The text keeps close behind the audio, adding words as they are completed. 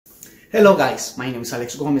Hello guys, my name is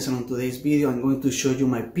Alex Gomez and on today's video I'm going to show you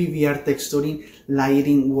my PBR texturing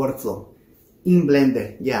lighting workflow in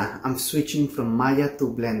Blender. Yeah, I'm switching from Maya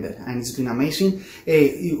to Blender and it's been amazing.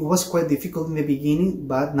 It was quite difficult in the beginning,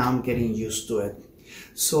 but now I'm getting used to it.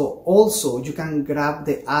 So also you can grab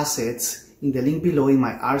the assets in the link below in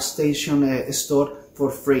my ArtStation store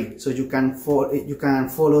for free, so you can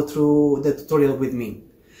follow through the tutorial with me.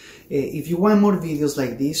 If you want more videos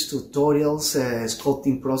like these, tutorials,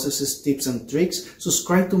 sculpting processes, tips and tricks,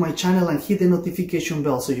 subscribe to my channel and hit the notification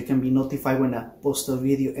bell so you can be notified when I post a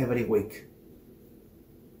video every week.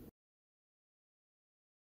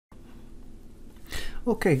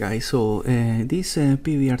 Okay guys, so these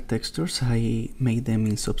PBR textures, I made them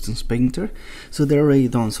in Substance Painter, so they're already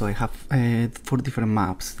done. So I have 4 different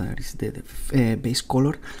maps. That is the base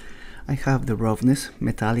color, I have the roughness,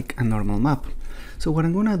 metallic and normal map. So what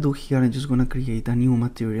I'm gonna do here, I'm just gonna create a new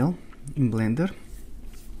material in Blender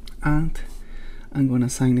and I'm gonna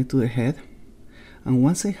assign it to the head. And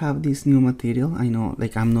once I have this new material, I know,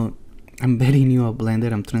 like, I'm very new at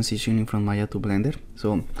Blender, I'm transitioning from Maya to Blender,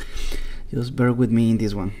 so just bear with me in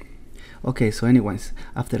this one. Okay, so anyways,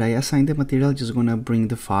 after I assign the material, I'm just gonna bring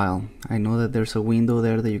the file. I know that there's a window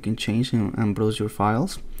there that you can change and browse your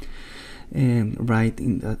files right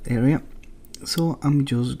in that area. So I'm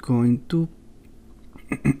just going to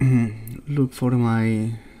look for my,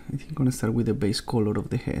 I think I'm gonna start with the base color of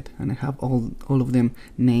the head, and I have all of them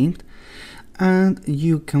named, and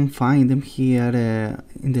you can find them here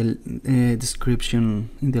in the description,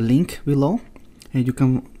 in the link below, and you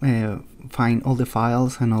can find all the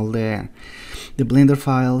files and all the Blender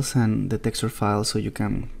files and the texture files, so you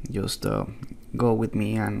can just go with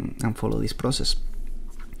me and follow this process.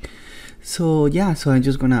 So yeah, so I'm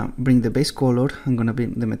just gonna bring the base color, I'm gonna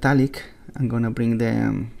bring the metallic, I'm gonna bring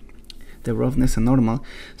the roughness and normal.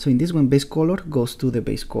 So in this one, base color goes to the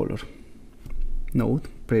base color node,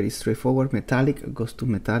 pretty straightforward. Metallic goes to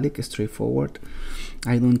metallic, straightforward.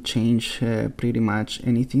 I don't change pretty much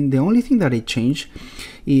anything. The only thing that I change,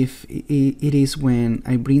 if it is when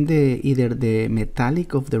I bring either the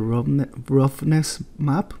metallic of the roughness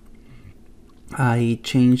map, I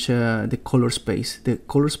change the color space. The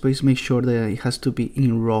color space, make sure that it has to be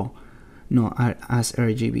in raw, no as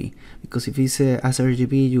RGB, because if it's as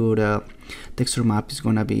RGB, your texture map is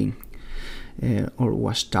gonna be or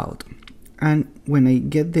washed out. And when I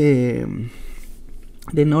get the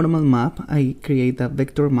normal map, I create a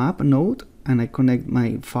vector map node and I connect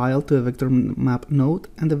my file to the vector map node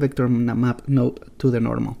and the vector map node to the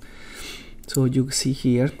normal. So you see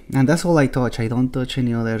here, and that's all I touch. I don't touch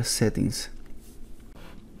any other settings.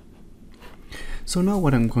 So now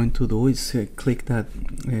what I'm going to do is click that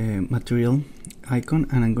material icon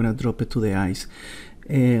and I'm gonna drop it to the eyes.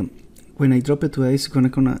 When I drop it to the eyes, it's gonna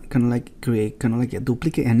kind of like create a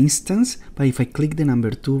duplicate, an instance. But if I click the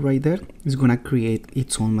number 2 right there, it's gonna create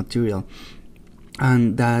its own material,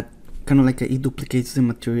 and that kind of like it duplicates the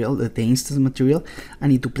material, the instance material,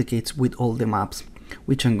 and it duplicates with all the maps,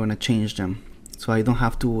 which I'm gonna change them. So I don't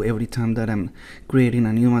have to, every time that I'm creating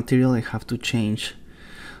a new material, I have to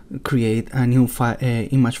create a new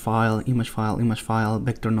image file,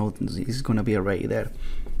 vector node is gonna be already there.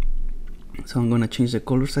 So I'm gonna change the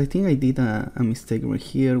colors. I think I did a mistake right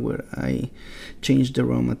here where I changed the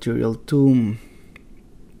raw material to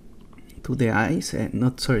the eyes,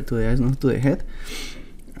 not to the head,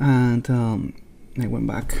 and I went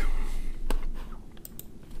back.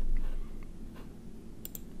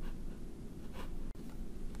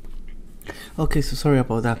 Okay, so sorry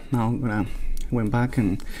about that. Now I'm gonna went back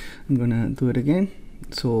and I'm gonna do it again.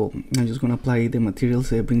 So I'm just gonna apply the materials,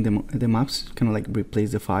 bring the maps, kind of like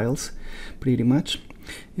replace the files pretty much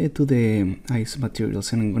to the ice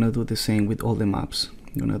materials, and I'm gonna do the same with all the maps.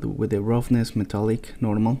 I'm gonna do with the roughness, metallic,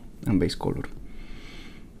 normal and base color,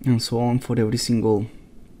 and so on for every single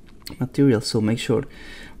material. So make sure,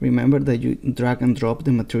 remember that you drag and drop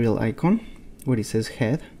the material icon where it says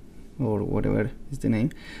head or whatever is the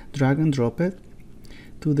name, drag and drop it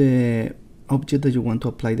to the object that you want to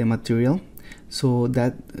apply the material, so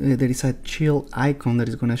that there is a chill icon that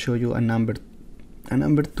is going to show you a number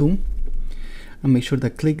 2, and make sure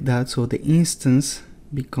that click that so the instance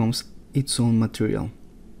becomes its own material,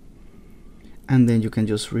 and then you can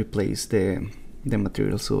just replace the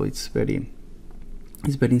material. So it's very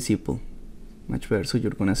simple, much better. So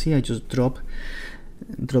you're gonna see I just drop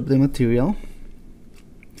the material,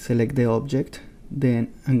 select the object,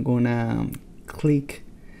 then I'm gonna click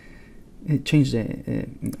change the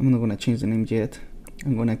I'm not gonna change the name yet.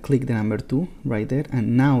 I'm gonna click the number 2 right there,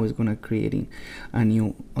 and now it's gonna creating a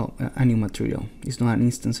new material. It's not an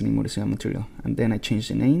instance anymore, it's a material. And then I change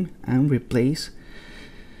the name and replace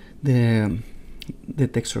the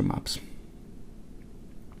texture maps.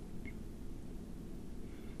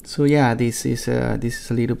 So yeah, this is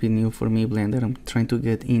a little bit new for me, Blender. I'm trying to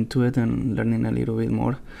get into it and learning a little bit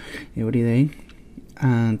more every day.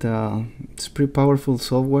 And it's pretty powerful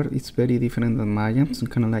software. It's very different than Maya. So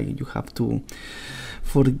kind of like you have to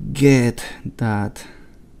forget that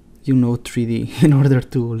you know 3D in order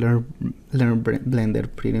to learn Blender.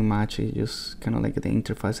 Pretty much it's just kind of like the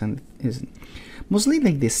interface, and is mostly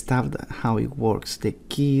like the stuff, that how it works, the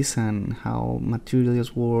keys and how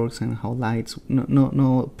materials works and how lights,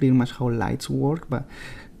 no pretty much how lights work, but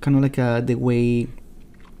kind of like the way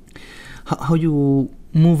how you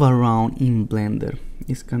move around in Blender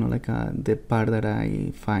is kind of like the part that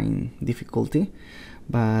I find difficulty.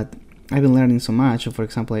 But I've been learning so much. For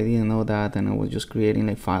example, I didn't know that, and I was just creating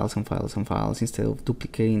like files and files and files instead of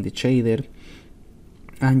duplicating the shader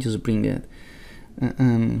and just bring it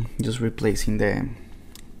and just replacing the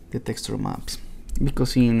texture maps.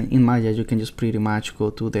 Because in Maya you can just pretty much go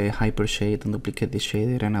to the hypershade and duplicate the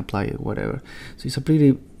shader and apply it whatever. So it's a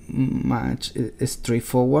pretty much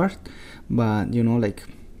straightforward, but you know, like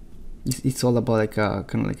it's all about like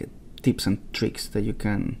kind of like tips and tricks that you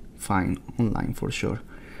can find online for sure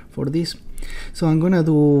for this. So I'm gonna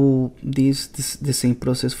do the same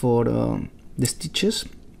process for the stitches,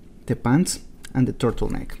 the pants, and the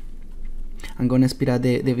turtleneck. I'm gonna speed up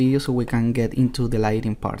the video so we can get into the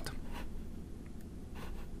lighting part.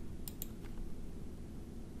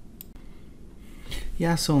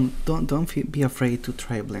 Yeah, so don't be afraid to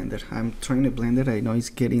try Blender. I'm trying a Blender. I know it's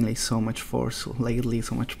getting like so much force lately,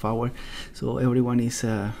 so much power. So everyone is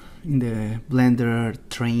in the Blender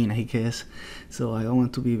train, I guess. So I don't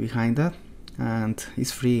want to be behind that, and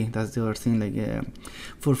it's free. That's the other thing. Like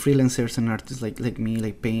for freelancers and artists like me,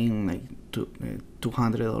 like paying like $200,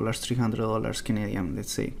 $300 Canadian,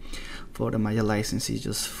 let's say, for the Maya license is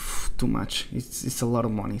just too much. It's a lot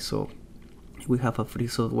of money. So we have a free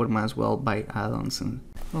software, might as well buy add-ons. And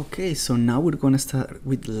okay, so now we're gonna start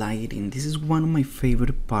with lighting. This is one of my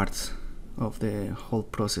favorite parts of the whole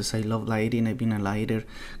process. I love lighting. I've been a lighter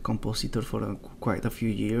compositor for quite a few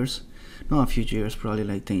years. Not a few years, probably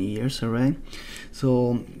like 10 years already.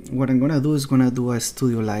 So what I'm gonna do is a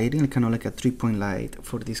studio lighting, kind of like a 3-point light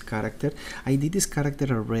for this character. I did this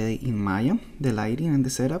character already in Maya, the lighting and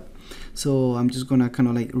the setup. So I'm just gonna kind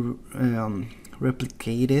of like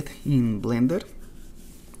replicate it in Blender,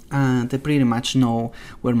 and I pretty much know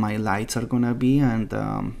where my lights are gonna be, and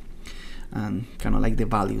kind of like the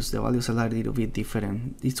values are a little bit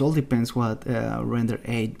different. It all depends what render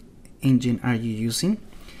engine are you using.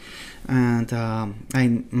 And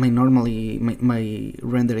my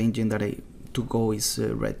render engine that I to go is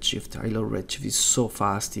Redshift. I love Redshift. It's so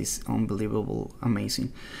fast, it's unbelievable,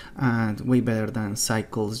 amazing, and way better than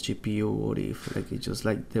Cycles GPU or if like it's just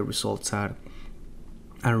like the results are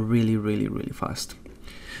really fast.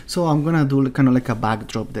 So I'm gonna do kind of like a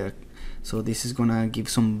backdrop there. So this is gonna give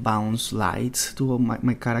some bounce lights to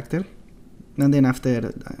my character, and then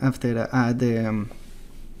after add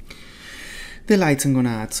the lights, I'm gonna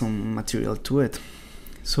add some material to it.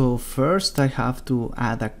 So first I have to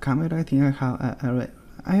add a camera. I think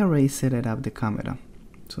I already set it up, the camera.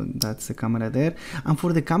 So that's the camera there. And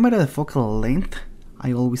for the camera, the focal length,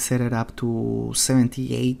 I always set it up to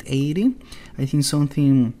 78-80. I think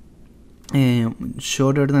something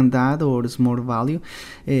shorter than that or smaller value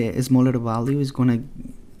is gonna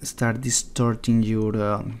start distorting your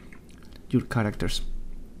characters.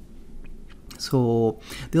 So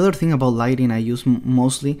the other thing about lighting, I use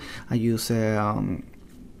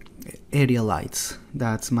area lights.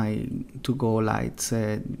 That's my to-go lights.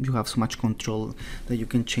 You have so much control that you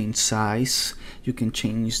can change size, you can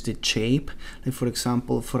change the shape. Like for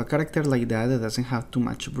example, for a character like that doesn't have too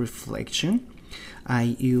much reflection,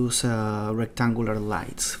 I use rectangular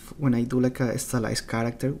lights. When I do like a stylized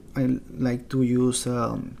character, I like to use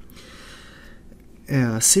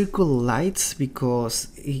circle lights because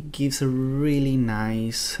it gives a really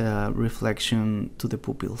nice reflection to the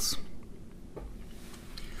pupils.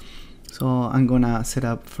 So I'm gonna set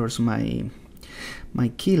up first my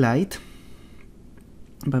key light,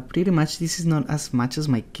 but pretty much this is not as much as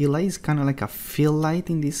my key light. It's kind of like a fill light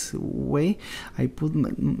in this way. I put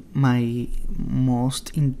my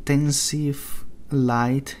most intensive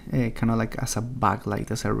light kind of like as a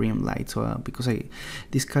backlight, as a rim light. So because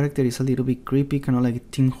this character is a little bit creepy, kind of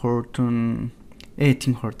like Tim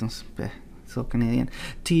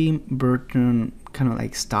Burton kind of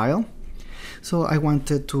like style. So I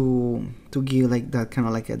wanted to give like that kind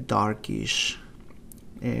of like a darkish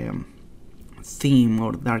theme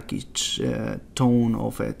or darkish tone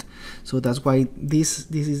of it. So that's why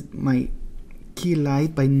this is my key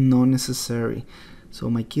light, but not necessary. So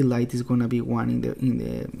my key light is gonna be one in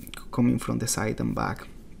the coming from the side and back.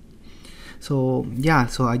 So yeah,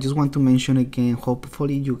 so I just want to mention again,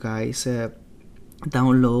 hopefully you guys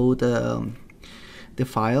download the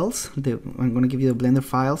files. I'm gonna give you the Blender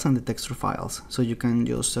files and the texture files, so you can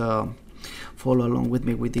just follow along with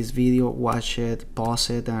me with this video, watch it, pause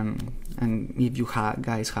it, and if you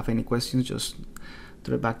guys have any questions, just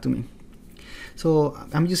throw it back to me. So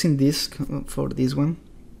I'm using this for this one,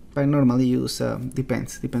 but I normally use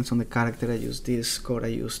depends on the character. I use this code. I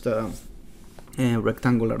used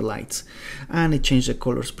rectangular lights, and I change the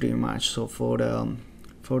colors pretty much. So for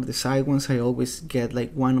the side ones, I always get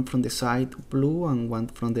like one from the side blue and one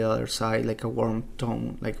from the other side like a warm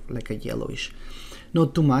tone, like a yellowish.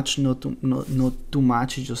 Not too much, not too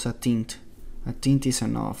much, just a tint. A tint is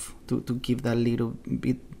enough to give that little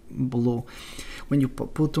bit blue. When you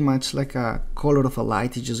put too much like a color of a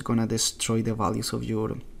light, it's just gonna destroy the values of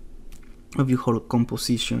your whole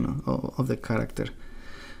composition of the character.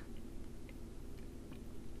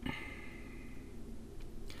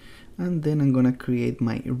 And then I'm gonna create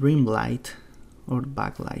my rim light or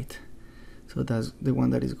backlight. So that's the one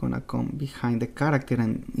that is gonna come behind the character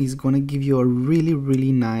and is gonna give you a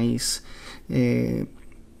really nice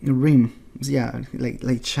rim. Yeah,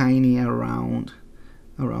 like shiny around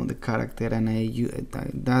the character. And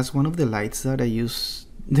that's one of the lights that I use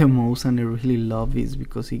the most, and I really love it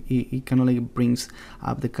because it kind of like brings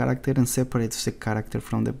up the character and separates the character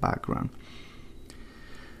from the background.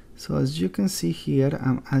 So as you can see here,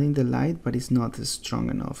 I'm adding the light, but it's not strong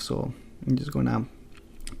enough. So I'm just gonna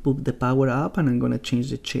put the power up, and I'm gonna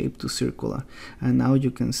change the shape to circular. And now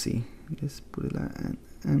you can see, let's put it like,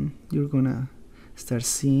 and you're gonna start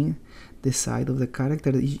seeing the side of the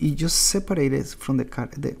character. It just separates from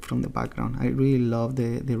the background. I really love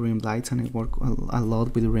the rim lights, and I work a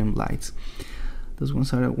lot with rim lights. Those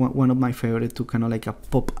ones are one of my favorite to kind of like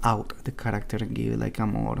pop out the character and give it like a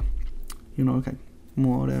more, you know, like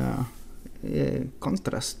more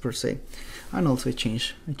contrast per se. And also I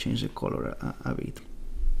change the color a bit.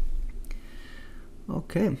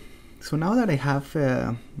 Okay, so now that I have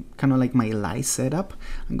kind of like my light setup,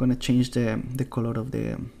 I'm gonna change the color of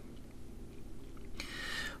the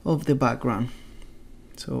background.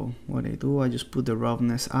 So what I do, I just put the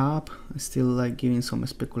roughness up. I still like giving some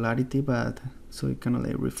specularity, but so it kind of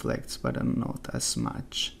like reflects, but not as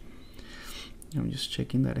much. I'm just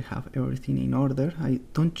checking that I have everything in order. I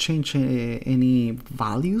don't change any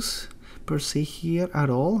values per se here at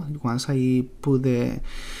all. Once I put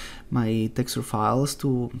my texture files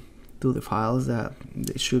to the files that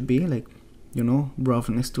they should be, like, you know,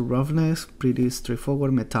 roughness to roughness, pretty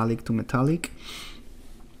straightforward, metallic to metallic.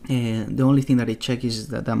 The only thing that I check is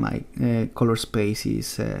that my color space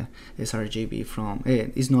is sRGB from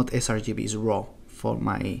it's not sRGB, it's raw for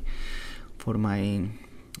my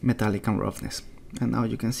metallic and roughness. And now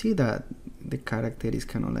you can see that the character is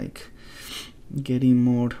kind of like getting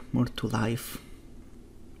more to life.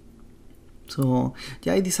 So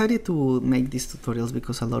yeah, I decided to make these tutorials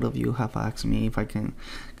because a lot of you have asked me if I can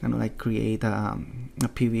kind of like create a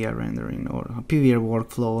PBR rendering or a PBR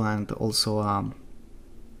workflow, and also a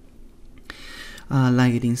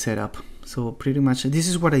lighting setup. So pretty much this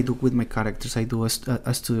is what I do with my characters. I do a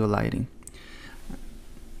studio lighting,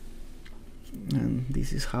 and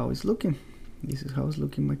this is how it's looking. This is how it's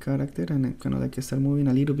looking, my character, and I kind of like start moving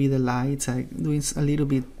a little bit the lights. I doing a little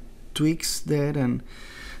bit tweaks there, and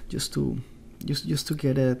just to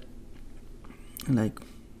get it like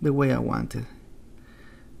the way I want it.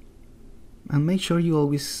 And make sure you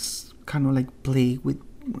always kind of like play with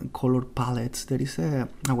color palettes. There is a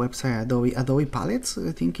website, Adobe Palettes,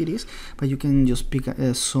 I think it is, but you can just pick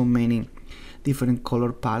so many different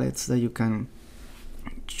color palettes that you can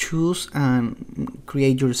choose and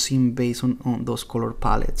create your scene based on those color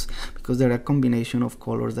palettes, because there are a combination of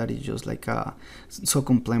colors that is just like so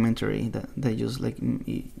complementary that they just like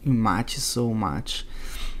it matches so much,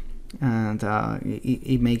 and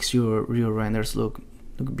it makes your renders look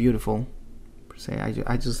beautiful. I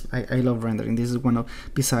love rendering. This is one of,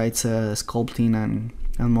 besides sculpting and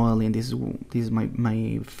modeling, this is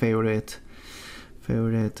my favorite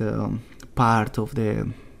part of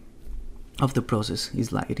the process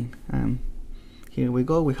is lighting. And here we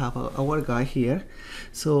go, we have our guy here.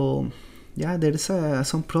 So yeah, there's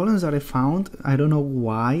some problems that I found. I don't know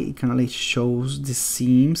why it kind of like shows the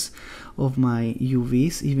seams of my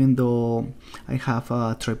UVs, even though I have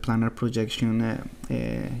a triplanar projection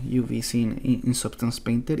UVs in Substance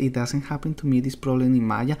Painter. It doesn't happen to me, this problem in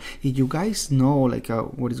Maya. If you guys know like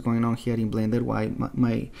what is going on here in Blender, why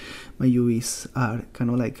my UVs are kind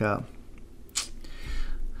of like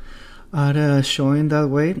are showing that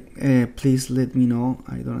way, please let me know.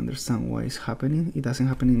 I don't understand why it's happening. It doesn't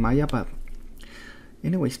happen in Maya, but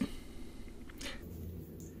anyways.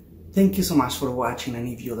 Thank you so much for watching, and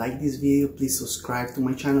if you like this video, please subscribe to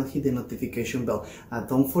my channel, hit the notification bell, and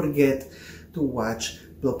don't forget to watch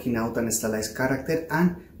Blocking Out an Stylized Character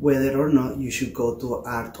and whether or not you should go to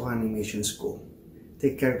art or animation school.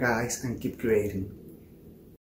 Take care guys and keep creating.